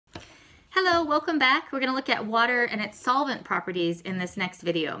Hello, welcome back. We're going to look at water and its solvent properties in this next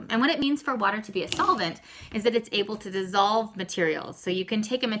video. And what it means for water to be a solvent is that it's able to dissolve materials. So you can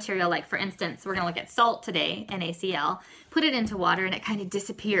take a material like, for instance, we're going to look at salt today, NaCl, put it into water and it kind of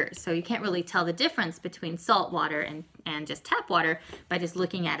disappears. So you can't really tell the difference between salt water and just tap water by just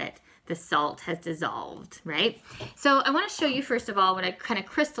looking at it. The salt has dissolved, right? So I want to show you first of all what a kind of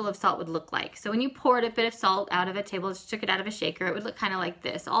crystal of salt would look like. So when you poured a bit of salt out of a table, just took it out of a shaker, it would look kind of like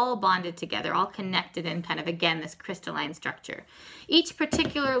this, all bonded together, all connected in kind of, again, this crystalline structure. Each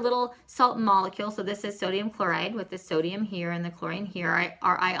particular little salt molecule, so this is sodium chloride with the sodium here and the chlorine here,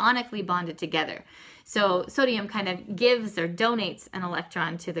 are ionically bonded together. So sodium kind of gives or donates an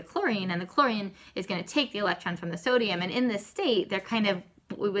electron to the chlorine, and the chlorine is going to take the electron from the sodium, and in this state, they're kind of,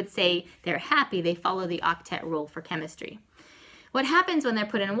 we would say they're happy, they follow the octet rule for chemistry. What happens when they're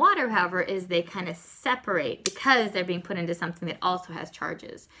put in water, however, is they kind of separate because they're being put into something that also has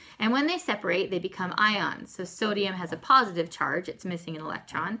charges. And when they separate, they become ions. So sodium has a positive charge, it's missing an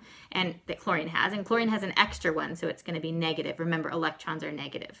electron, and that chlorine has, and chlorine has an extra one, so it's going to be negative. Remember, electrons are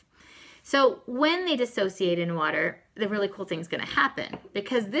negative. So when they dissociate in water, the really cool thing is going to happen.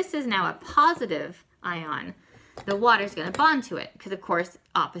 Because this is now a positive ion, the water is going to bond to it because, of course,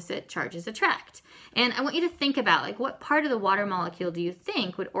 opposite charges attract. And I want you to think about, like, what part of the water molecule do you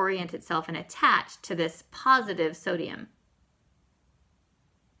think would orient itself and attach to this positive sodium?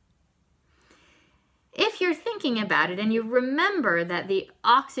 If you're thinking about it and you remember that the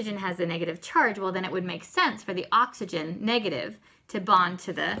oxygen has a negative charge, well, then it would make sense for the oxygen negative to bond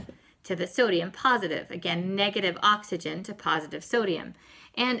to the sodium positive. Again, negative oxygen to positive sodium.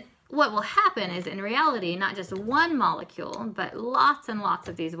 And what will happen is, in reality, not just one molecule, but lots and lots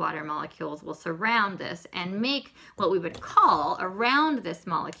of these water molecules will surround this and make what we would call, around this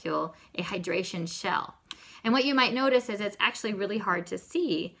molecule, a hydration shell. And what you might notice is it's actually really hard to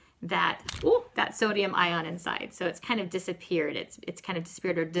see that sodium ion inside. So it's kind of disappeared. It's kind of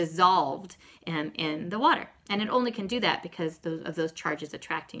disappeared or dissolved in the water. And it only can do that because of those charges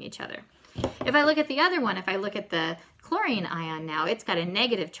attracting each other. If I look at the other one, if I look at the chlorine ion now, it's got a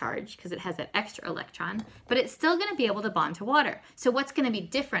negative charge because it has that extra electron, but it's still going to be able to bond to water. So what's going to be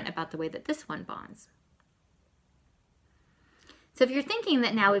different about the way that this one bonds? So if you're thinking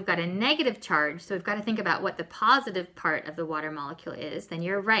that now we've got a negative charge, so we've got to think about what the positive part of the water molecule is, then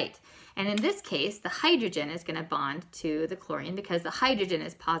you're right. And in this case, the hydrogen is going to bond to the chlorine because the hydrogen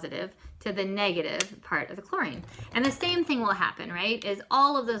is positive to the negative part of the chlorine. And the same thing will happen, right? Is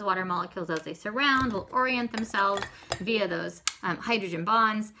all of those water molecules as they surround will orient themselves via those hydrogen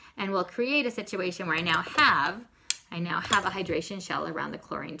bonds and will create a situation where I now have a hydration shell around the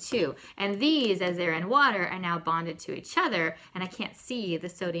chlorine too. And these, as they're in water, are now bonded to each other, and I can't see the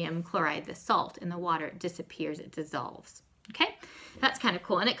sodium chloride, the salt in the water. It disappears, it dissolves. Okay? That's kind of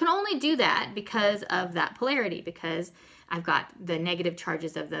cool. And it can only do that because of that polarity, because I've got the negative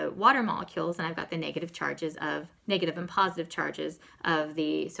charges of the water molecules, and I've got the negative and positive charges of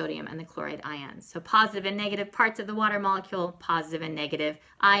the sodium and the chloride ions. So positive and negative parts of the water molecule, positive and negative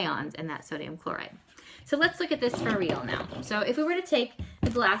ions in that sodium chloride. So let's look at this for real now. So if we were to take a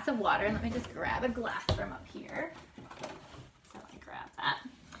glass of water, let me just grab a glass from up here. So let me grab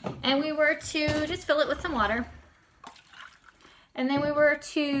that. And we were to just fill it with some water. And then we were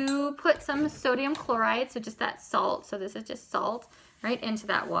to put some sodium chloride, so just that salt, so this is just salt, right into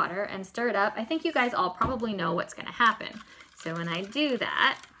that water and stir it up. I think you guys all probably know what's going to happen. So when I do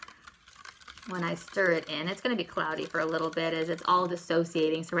that, when I stir it in, it's going to be cloudy for a little bit as it's all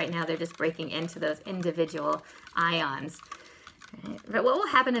dissociating. So right now they're just breaking into those individual ions. Right? But what will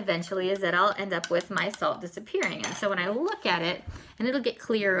happen eventually is that I'll end up with my salt disappearing. And so when I look at it, and it'll get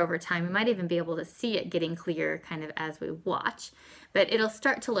clearer over time, we might even be able to see it getting clearer kind of as we watch, but it'll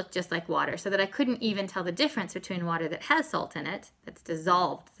start to look just like water, so that I couldn't even tell the difference between water that has salt in it, that's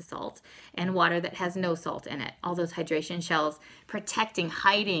dissolved the salt, and water that has no salt in it. All those hydration shells protecting,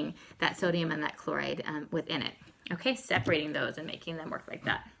 hiding that sodium and that chloride within it. Okay, separating those and making them work like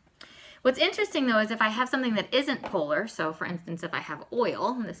that. What's interesting though is if I have something that isn't polar, so for instance if I have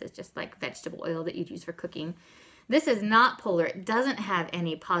oil, and this is just like vegetable oil that you'd use for cooking, this is not polar. It doesn't have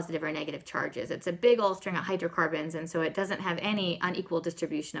any positive or negative charges. It's a big old string of hydrocarbons, and so it doesn't have any unequal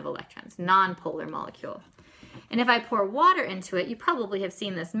distribution of electrons, non-polar molecule. And if I pour water into it, you probably have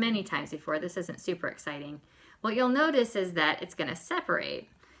seen this many times before. This isn't super exciting. What you'll notice is that it's going to separate.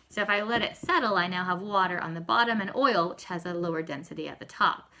 So if I let it settle, I now have water on the bottom and oil, which has a lower density at the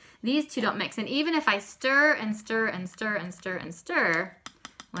top. These two don't mix. And even if I stir and stir and stir and stir and stir,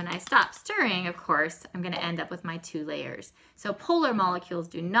 when I stop stirring, of course, I'm going to end up with my two layers. So polar molecules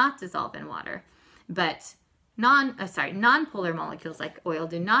do not dissolve in water, but non-polar molecules like oil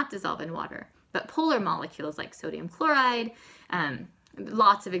do not dissolve in water, but polar molecules like sodium chloride,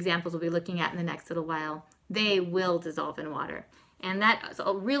 lots of examples we'll be looking at in the next little while, they will dissolve in water. And that is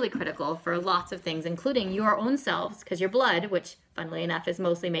really critical for lots of things, including your own selves, because your blood, which funnily enough is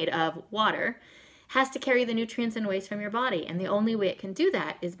mostly made of water, has to carry the nutrients and waste from your body. And the only way it can do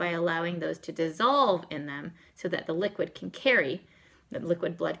that is by allowing those to dissolve in them so that the liquid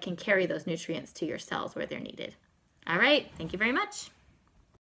blood can carry those nutrients to your cells where they're needed. All right, thank you very much.